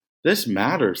important, this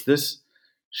matters, this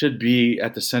should be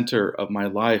at the center of my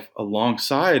life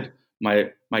alongside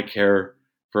my care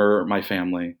for my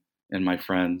family and my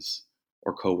friends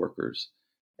or coworkers.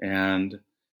 And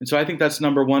so I think that's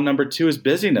number one. Number two is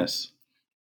busyness.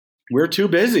 We're too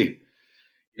busy.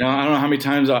 I don't know how many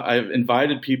times I've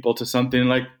invited people to something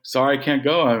like, sorry, I can't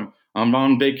go. I'm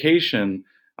on vacation.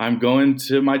 I'm going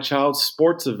to my child's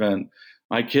sports event.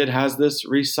 My kid has this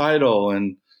recital,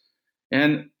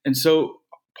 and so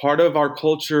part of our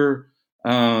culture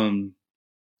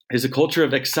is a culture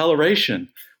of acceleration.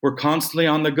 We're constantly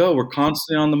on the go. We're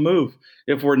constantly on the move.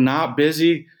 If we're not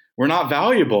busy, we're not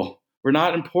valuable. We're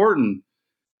not important.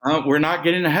 We're not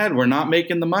getting ahead. We're not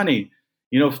making the money.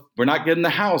 We're not getting the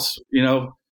house.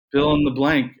 Fill in the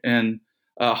blank. And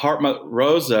Hartmut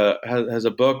Rosa has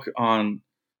a book on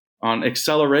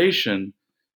acceleration,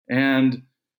 and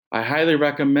I highly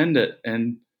recommend it.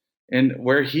 And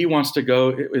where he wants to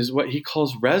go is what he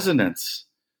calls resonance.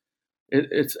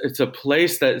 It's a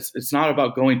place that it's not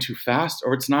about going too fast,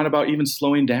 or it's not about even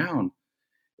slowing down.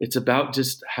 It's about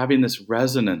just having this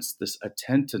resonance, this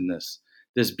attentiveness,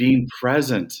 this being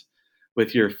present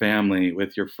with your family,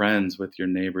 with your friends, with your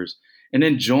neighbors, and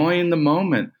enjoying the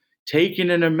moment, taking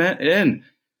it in,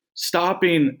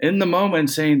 stopping in the moment and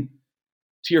saying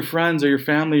to your friends or your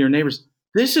family, your neighbors,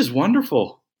 this is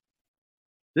wonderful.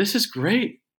 This is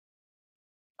great.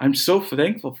 I'm so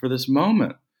thankful for this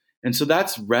moment. And so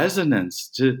that's resonance,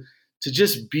 to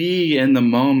just be in the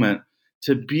moment,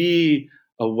 to be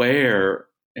aware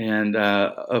and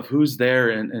of who's there,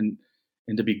 and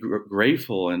to be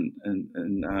grateful and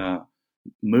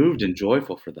moved and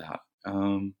joyful for that.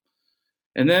 And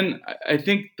then I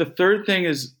think the third thing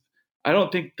is, I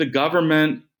don't think the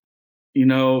government,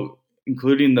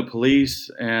 including the police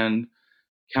and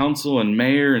council and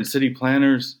mayor and city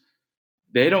planners,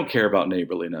 they don't care about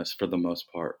neighborliness for the most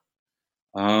part.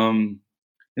 And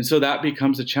so that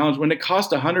becomes a challenge. When it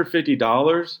costs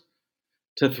 $150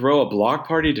 to throw a block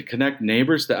party to connect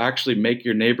neighbors, to actually make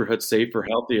your neighborhood safer,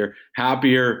 healthier,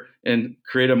 happier, and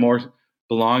create a more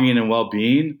belonging and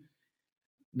well-being,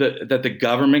 that the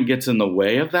government gets in the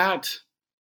way of that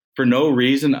for no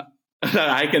reason that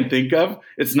I can think of,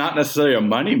 it's not necessarily a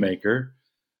moneymaker.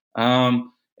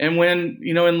 And when,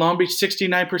 in Long Beach,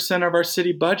 69% of our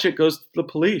city budget goes to the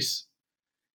police.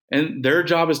 And their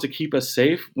job is to keep us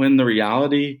safe, when the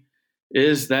reality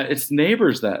is that it's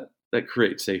neighbors that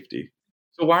create safety.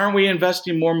 So why aren't we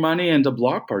investing more money into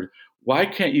block parties? Why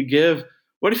can't you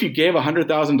what if you gave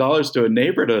 $100,000 to a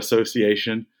neighborhood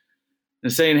association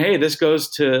and saying, hey, this goes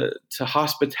to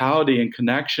hospitality and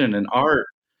connection and art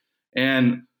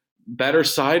and better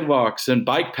sidewalks and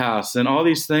bike paths and all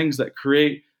these things that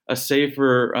create a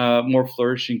safer, more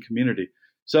flourishing community.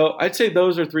 So I'd say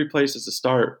those are 3 places to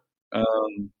start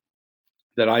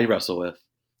that I wrestle with.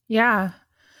 Yeah.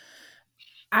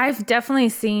 I've definitely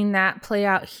seen that play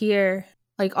out here,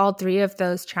 like all 3 of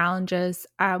those challenges.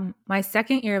 My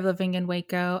second year of living in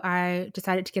Waco, I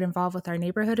decided to get involved with our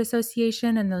neighborhood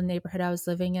association in the neighborhood I was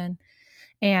living in.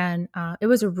 And it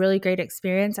was a really great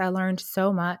experience. I learned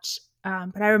so much.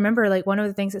 But I remember, like, one of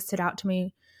the things that stood out to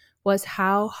me was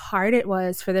how hard it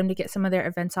was for them to get some of their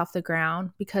events off the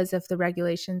ground because of the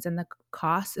regulations and the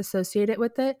costs associated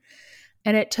with it.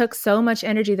 And it took so much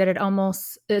energy that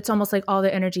it's almost like all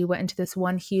the energy went into this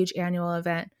one huge annual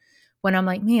event, when I'm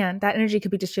like, man, that energy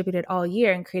could be distributed all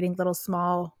year and creating little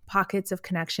small pockets of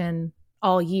connection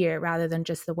all year, rather than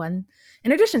just the one,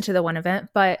 in addition to the one event,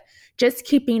 but just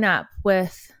keeping up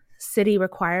with city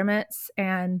requirements.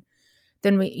 And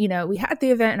then we had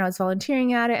the event and I was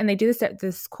volunteering at it, and they do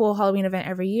this cool Halloween event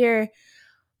every year.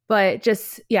 But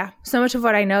just, so much of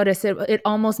what I noticed, it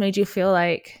almost made you feel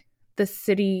like the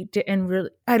city didn't really,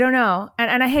 I don't know.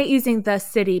 And I hate using the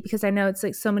city because I know it's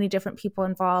like so many different people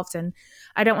involved, and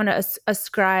I don't want to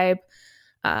ascribe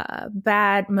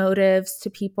bad motives to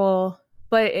people,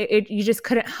 but you just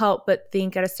couldn't help but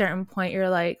think at a certain point, you're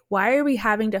like, why are we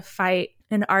having to fight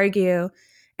and argue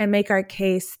and make our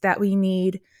case that we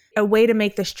need a way to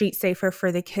make the street safer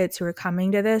for the kids who are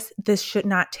coming to this? This should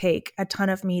not take a ton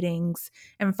of meetings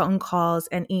and phone calls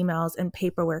and emails and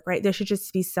paperwork, right? There should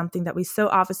just be something that we so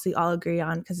obviously all agree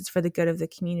on because it's for the good of the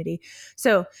community.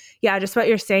 So yeah, just what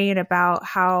you're saying about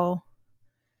how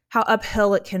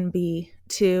uphill it can be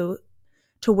to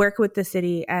work with the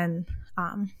city. And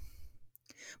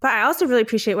but I also really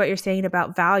appreciate what you're saying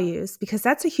about values, because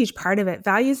that's a huge part of it.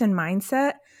 Values and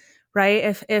mindset,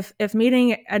 right? If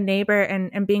meeting a neighbor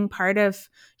and being part of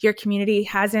your community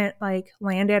hasn't like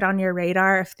landed on your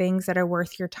radar of things that are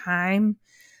worth your time,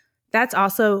 that's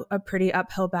also a pretty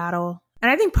uphill battle.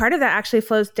 And I think part of that actually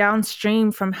flows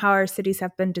downstream from how our cities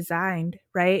have been designed,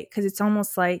 right? Because it's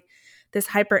almost like this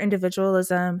hyper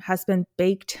individualism has been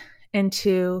baked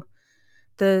into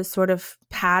the sort of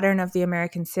pattern of the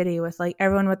American city, with like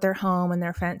everyone with their home and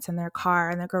their fence and their car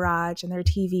and their garage and their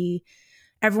TV.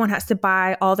 Everyone has to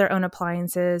buy all their own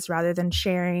appliances rather than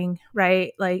sharing,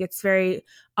 right? Like it's very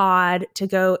odd to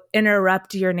go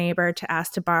interrupt your neighbor to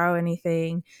ask to borrow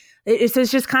anything. It's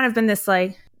just kind of been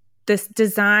this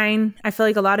design. I feel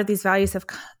like a lot of these values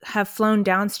have flown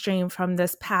downstream from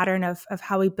this pattern of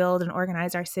how we build and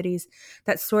organize our cities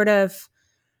that sort of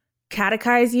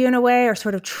catechize you in a way, or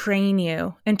sort of train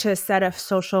you into a set of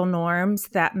social norms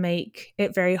that make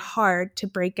it very hard to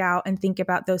break out and think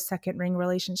about those second ring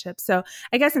relationships. So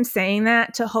I guess I'm saying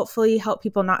that to hopefully help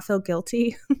people not feel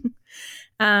guilty,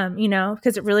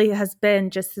 because it really has been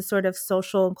just the sort of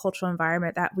social and cultural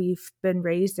environment that we've been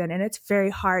raised in. And it's very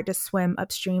hard to swim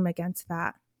upstream against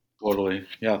that. Totally.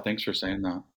 Yeah. Thanks for saying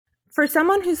that. For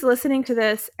someone who's listening to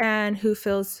this and who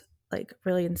feels like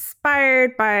really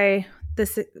inspired by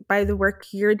the work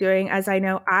you're doing, as I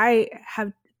know I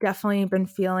have definitely been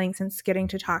feeling since getting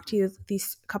to talk to you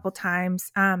these couple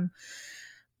times.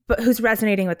 But but who's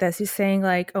resonating with this, who's saying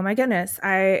like, oh my goodness,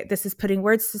 this is putting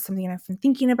words to something I've been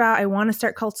thinking about. I want to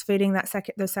start cultivating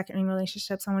those second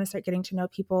relationships. I want to start getting to know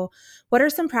people. What are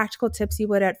some practical tips you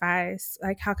would advise?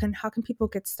 Like how can people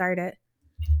get started?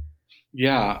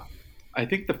 Yeah, I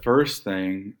think the first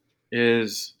thing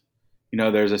is,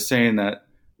 there's a saying that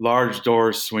large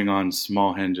doors swing on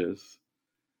small hinges.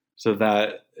 So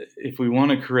that if we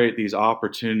want to create these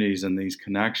opportunities and these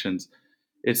connections,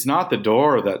 it's not the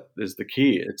door that is the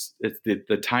key. It's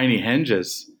the tiny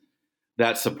hinges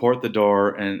that support the door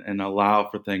and allow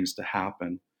for things to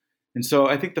happen. And so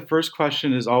I think the first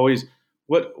question is always,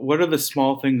 what are the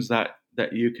small things that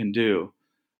you can do?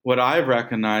 What I've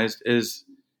recognized is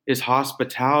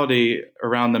hospitality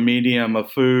around the medium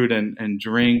of food and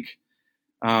drink.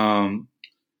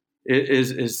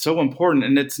 Is so important,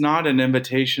 and it's not an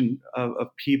invitation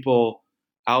of people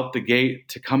out the gate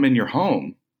to come in your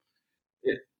home.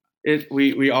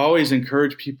 We always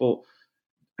encourage people.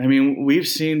 I mean, we've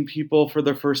seen people for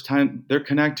the first time, they're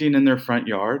connecting in their front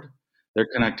yard, they're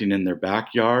connecting in their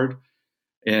backyard,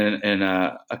 in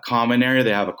a common area.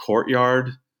 They have a courtyard,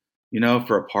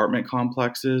 for apartment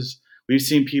complexes. We've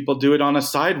seen people do it on a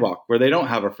sidewalk where they don't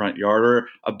have a front yard, or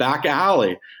a back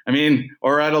alley. I mean,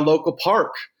 or at a local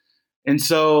park. And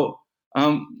so,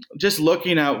 just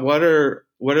looking at what are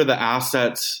the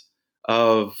assets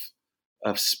of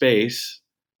space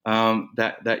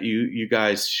that you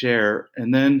guys share,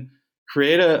 and then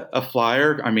create a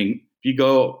flyer. I mean, if you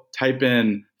go type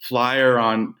in flyer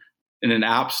in an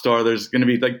app store, there's going to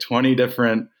be like 20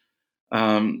 different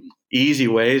easy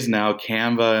ways now,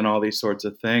 Canva and all these sorts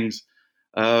of things,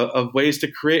 of ways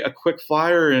to create a quick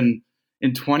flyer in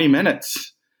 20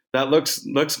 minutes that looks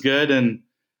good. And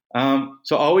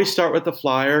so always start with the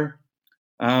flyer,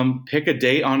 pick a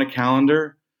date on a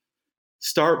calendar,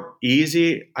 start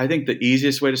easy. I think the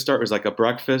easiest way to start is like a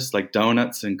breakfast, like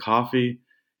donuts and coffee.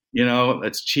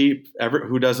 It's cheap.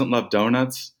 Who doesn't love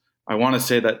donuts? I want to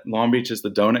say that Long Beach is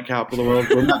the donut capital of the world.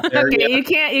 We're not there Okay,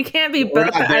 yet. you can't be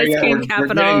both the ice cream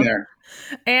capital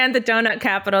and the donut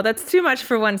capital. That's too much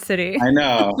for one city. I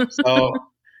know. So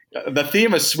the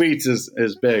theme of sweets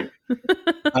is big.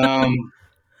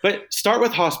 But start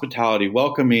with hospitality,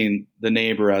 welcoming the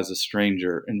neighbor as a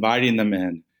stranger, inviting them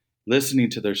in, listening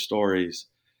to their stories.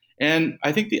 And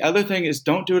I think the other thing is,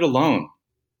 don't do it alone.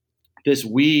 This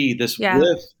with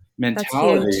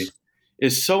mentality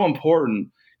is so important,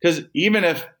 because even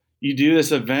if you do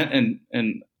this event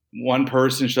and one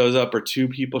person shows up or two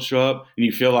people show up and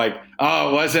you feel like, oh,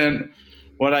 it wasn't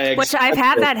what I expected. Which I've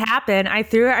had that happen. I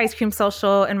threw an ice cream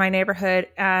social in my neighborhood,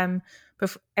 and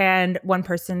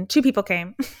two people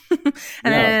came.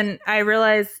 Then I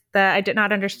realized that I did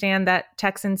not understand that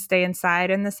Texans stay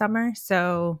inside in the summer.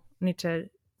 So I need to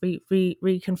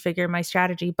reconfigure my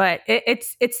strategy, but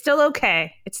it's still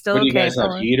okay. It's still okay. Do you guys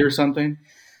have heat or something?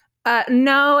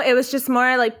 No, it was just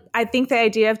more like, I think the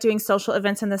idea of doing social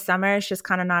events in the summer is just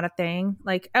kind of not a thing.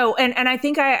 Like, and I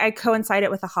think I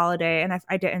coincided with a holiday, and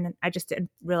I just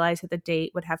didn't realize that the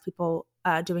date would have people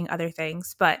doing other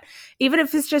things. But even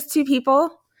if it's just two people,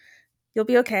 you'll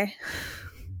be okay.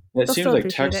 It seems like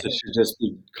Texas should just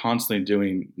be constantly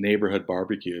doing neighborhood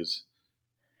barbecues.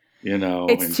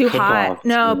 It's too hot.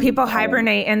 No, people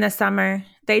hibernate in the summer.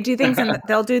 They do things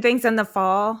they'll do things in the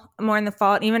fall, more in the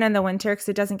fall, even in the winter, because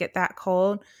it doesn't get that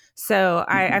cold. So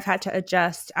I've had to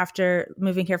adjust after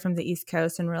moving here from the East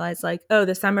Coast and realize, like, oh,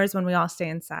 the summer's when we all stay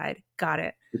inside. Got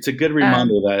it. It's a good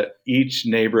reminder that each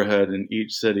neighborhood and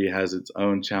each city has its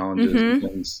own challenges and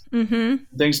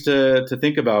things to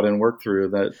think about and work through,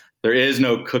 that there is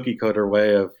no cookie cutter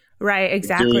way of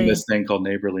doing this thing called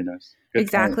neighborliness. Good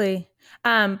exactly.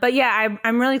 Point. But yeah,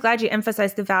 I'm really glad you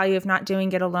emphasized the value of not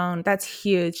doing it alone. That's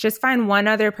huge. Just find one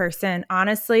other person.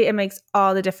 Honestly, it makes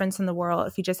all the difference in the world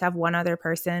if you just have one other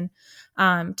person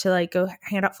to like go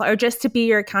hand out flyers, or just to be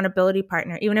your accountability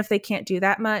partner. Even if they can't do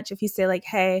that much, if you say like,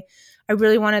 hey, I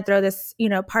really want to throw this,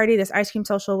 party, this ice cream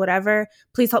social, whatever,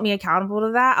 please hold me accountable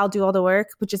to that. I'll do all the work,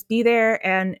 but just be there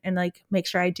and like make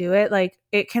sure I do it. Like,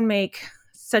 it can make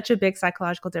such a big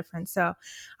psychological difference. So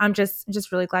I'm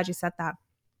just really glad you said that.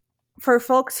 For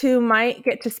folks who might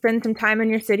get to spend some time in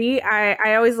your city,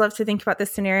 I always love to think about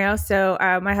this scenario. So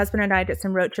my husband and I did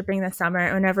some road tripping this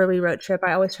summer. Whenever we road trip,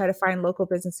 I always try to find local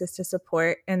businesses to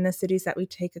support in the cities that we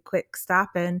take a quick stop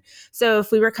in. So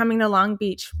if we were coming to Long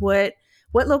Beach, what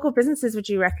local businesses would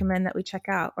you recommend that we check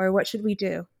out, or what should we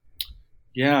do?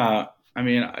 Yeah, I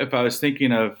mean, if I was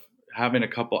thinking of having a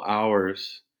couple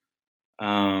hours,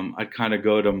 I'd kind of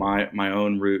go to my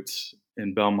own roots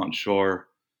in Belmont Shore.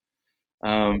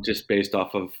 Just based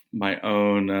off of my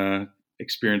own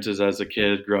experiences as a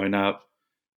kid growing up.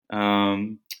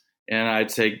 And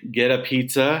I'd say get a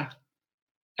pizza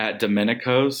at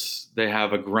Domenico's. They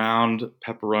have a ground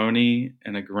pepperoni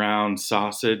and a ground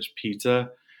sausage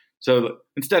pizza. So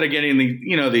instead of getting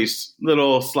these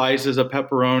little slices of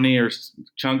pepperoni or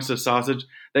chunks of sausage,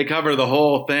 they cover the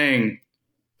whole thing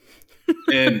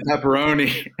in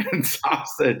pepperoni and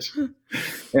sausage,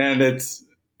 and it's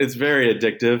very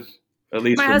addictive. At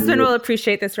least my husband will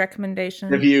appreciate this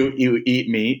recommendation if you eat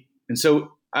meat. And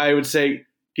so I would say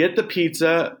get the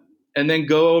pizza and then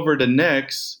go over to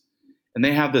Nick's, and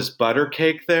they have this butter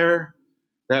cake there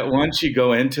that once you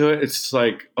go into it, it's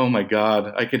like, oh my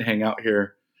God, I could hang out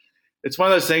here. It's one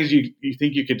of those things you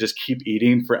think you could just keep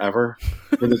eating forever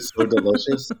because it's so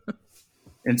delicious.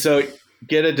 And so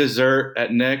get a dessert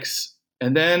at Nick's.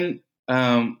 And then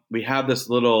we have this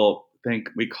little thing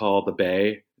we call the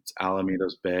Bay. It's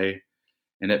Alamitos Bay.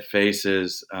 And it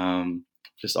faces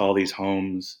just all these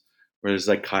homes where there's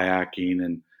like kayaking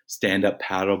and stand-up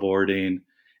paddleboarding.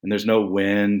 And there's no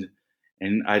wind.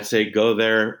 And I'd say go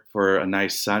there for a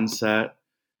nice sunset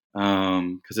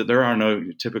because there are no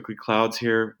typically clouds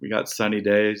here. We got sunny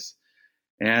days.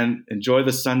 And enjoy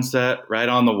the sunset right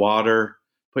on the water.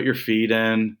 Put your feet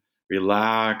in,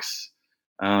 relax,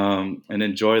 and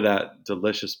enjoy that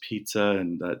delicious pizza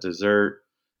and that dessert.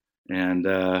 And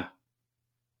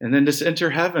then just enter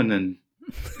heaven and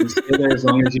stay there as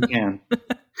long as you can.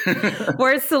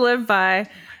 Words to live by.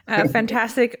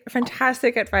 Fantastic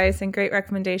advice and great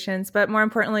recommendations, but more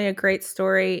importantly, a great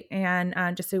story and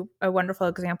just a wonderful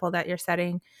example that you're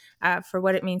setting for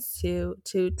what it means to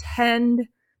tend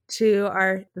to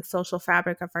the social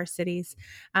fabric of our cities.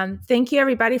 Thank you,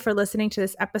 everybody, for listening to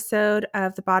this episode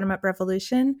of The Bottom Up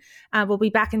Revolution. We'll be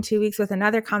back in 2 weeks with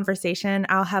another conversation.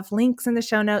 I'll have links in the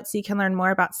show notes so you can learn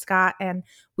more about Scott and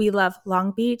We Love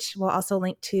Long Beach. We'll also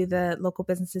link to the local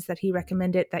businesses that he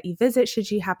recommended that you visit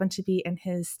should you happen to be in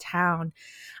his town.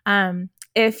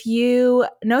 If you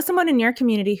know someone in your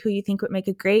community who you think would make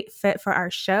a great fit for our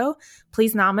show,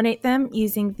 please nominate them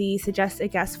using the Suggest a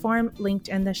Guest form linked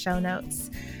in the show notes.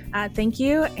 Thank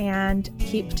you, and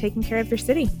keep taking care of your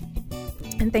city.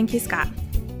 And thank you, Scott.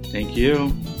 Thank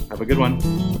you. Have a good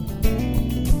one.